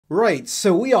Right,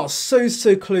 so we are so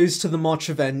close to the March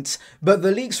event, but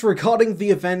the leaks regarding the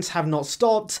event have not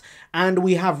stopped, and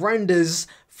we have renders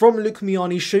from Luke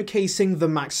Miani showcasing the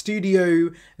Mac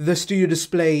Studio, the Studio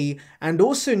Display, and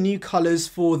also new colours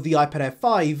for the iPad Air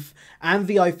 5 and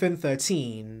the iPhone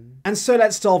 13. And so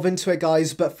let's delve into it,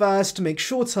 guys, but first make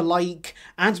sure to like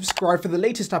and subscribe for the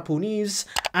latest Apple news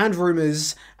and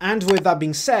rumours, and with that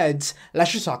being said,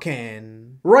 let's just tuck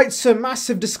in. Right, so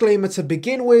massive disclaimer to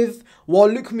begin with, while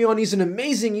Luke Miani is an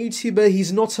amazing YouTuber,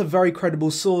 he's not a very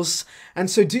credible source, and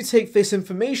so do take this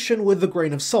information with a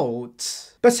grain of salt.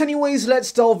 But anyways,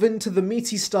 let's delve into the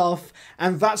meaty stuff,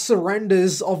 and that's the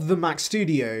renders of the Mac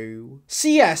Studio. So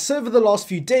yes, over the last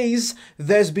few days,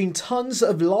 there's been tons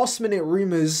of last minute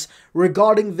rumours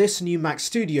regarding this new Mac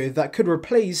Studio that could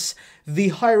replace the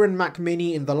higher-end Mac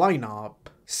Mini in the lineup.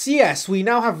 So yes, we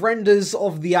now have renders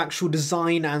of the actual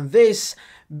design, and this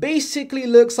basically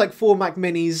looks like 4 Mac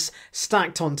Minis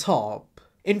stacked on top.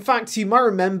 In fact, you might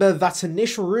remember that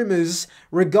initial rumours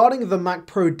regarding the Mac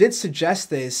Pro did suggest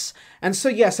this, and so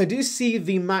yes, I do see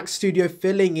the Mac Studio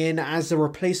filling in as a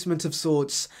replacement of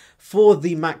sorts for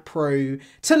the Mac Pro,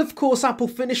 till of course Apple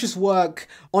finishes work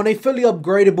on a fully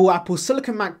upgradable Apple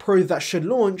Silicon Mac Pro that should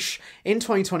launch in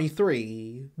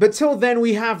 2023. But till then,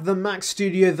 we have the Mac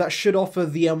Studio that should offer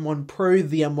the M1 Pro,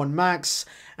 the M1 Max,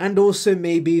 and also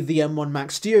maybe the M1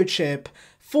 Max Duo chip,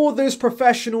 for those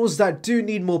professionals that do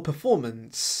need more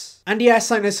performance. And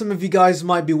yes, I know some of you guys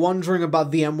might be wondering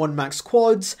about the M1 Max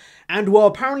quads, and well,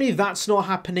 apparently that's not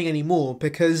happening anymore,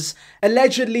 because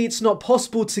allegedly it's not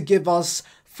possible to give us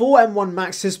 4 M1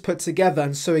 Maxes put together,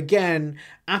 and so again,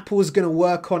 Apple is going to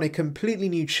work on a completely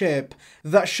new chip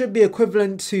that should be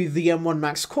equivalent to the M1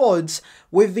 Max quads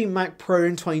with the Mac Pro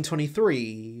in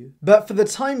 2023. But for the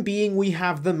time being, we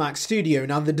have the Mac Studio.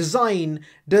 Now the design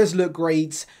does look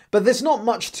great, but there's not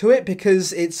much to it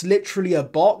because it's literally a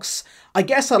box. I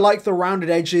guess I like the rounded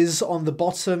edges on the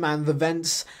bottom and the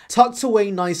vents tucked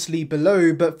away nicely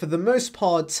below, but for the most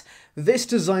part, this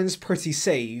design's pretty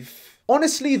safe.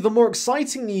 Honestly, the more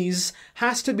exciting news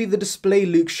has to be the display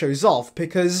Luke shows off,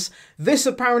 because this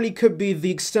apparently could be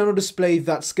the external display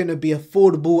that's going to be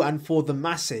affordable and for the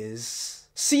masses.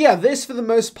 So yeah, this for the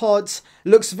most part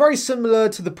looks very similar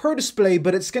to the Pro display,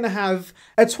 but it's going to have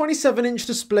a 27-inch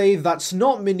display that's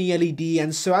not mini LED,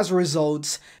 and so as a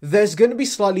result, there's going to be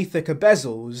slightly thicker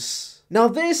bezels. Now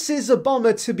this is a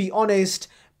bummer, to be honest,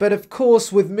 but of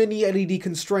course, with mini LED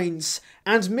constraints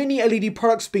and mini LED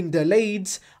products being delayed,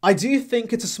 I do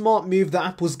think it's a smart move that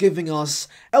Apple's giving us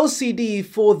LCD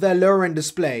for their lower end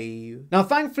display. Now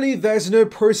thankfully, there's no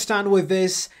Pro stand with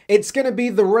this. It's going to be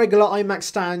the regular iMac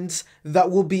stand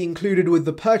that will be included with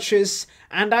the purchase,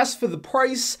 and as for the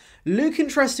price, Luke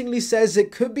interestingly says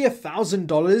it could be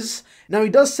 $1,000. Now he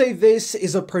does say this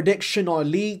is a prediction or a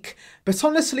leak, but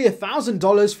honestly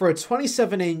 $1,000 for a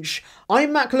 27-inch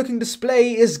iMac looking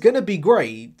display is gonna be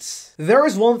great. There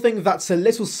is one thing that's a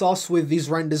little sus with these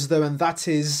renders though, and that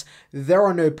is there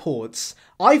are no ports.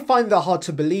 I find that hard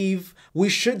to believe. We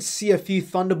should see a few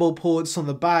Thunderbolt ports on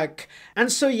the back,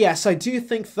 and so yes, I do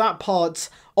think that part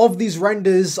of these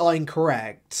renders are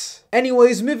incorrect.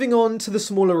 Anyways, moving on to the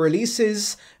smaller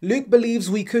releases, Luke believes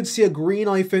we could see a green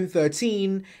iPhone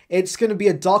 13. It's going to be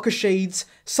a darker shade,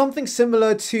 something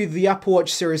similar to the Apple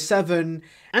Watch Series 7,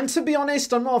 and to be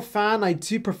honest, I'm not a fan. I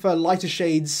do prefer lighter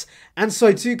shades, and so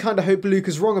I do kind of hope Luke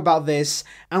is wrong about this,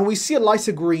 and we see a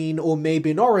lighter green or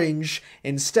maybe an orange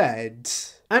instead.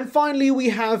 And finally, we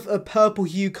have a purple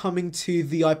hue coming to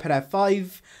the iPad Air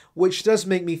 5, which does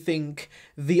make me think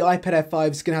the iPad Air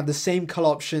 5 is going to have the same color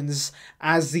options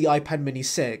as the iPad Mini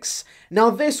 6. Now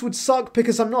this would suck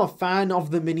because I'm not a fan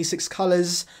of the Mini 6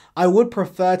 colors. I would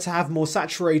prefer to have more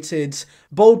saturated,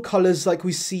 bold colors like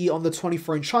we see on the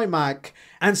 24-inch iMac.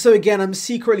 And so again, I'm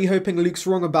secretly hoping Luke's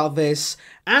wrong about this,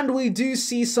 and we do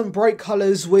see some bright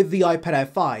colors with the iPad Air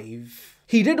 5.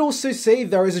 He did also say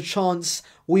there is a chance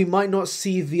we might not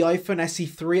see the iPhone SE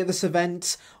 3 at this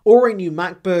event, or a new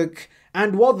MacBook,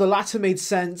 and while the latter made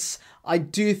sense, I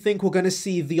do think we're going to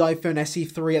see the iPhone SE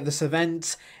 3 at this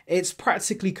event. It's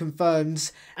practically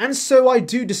confirmed, and so I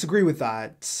do disagree with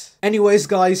that. Anyways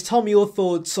guys, tell me your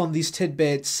thoughts on these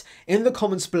tidbits in the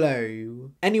comments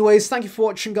below. Anyways, thank you for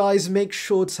watching guys, make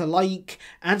sure to like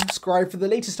and subscribe for the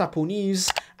latest Apple news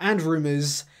and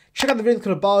rumours. Check out the link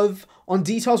above on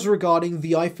details regarding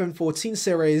the iPhone 14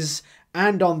 series,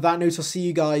 and on that note, I'll see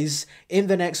you guys in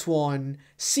the next one.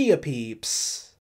 See ya peeps.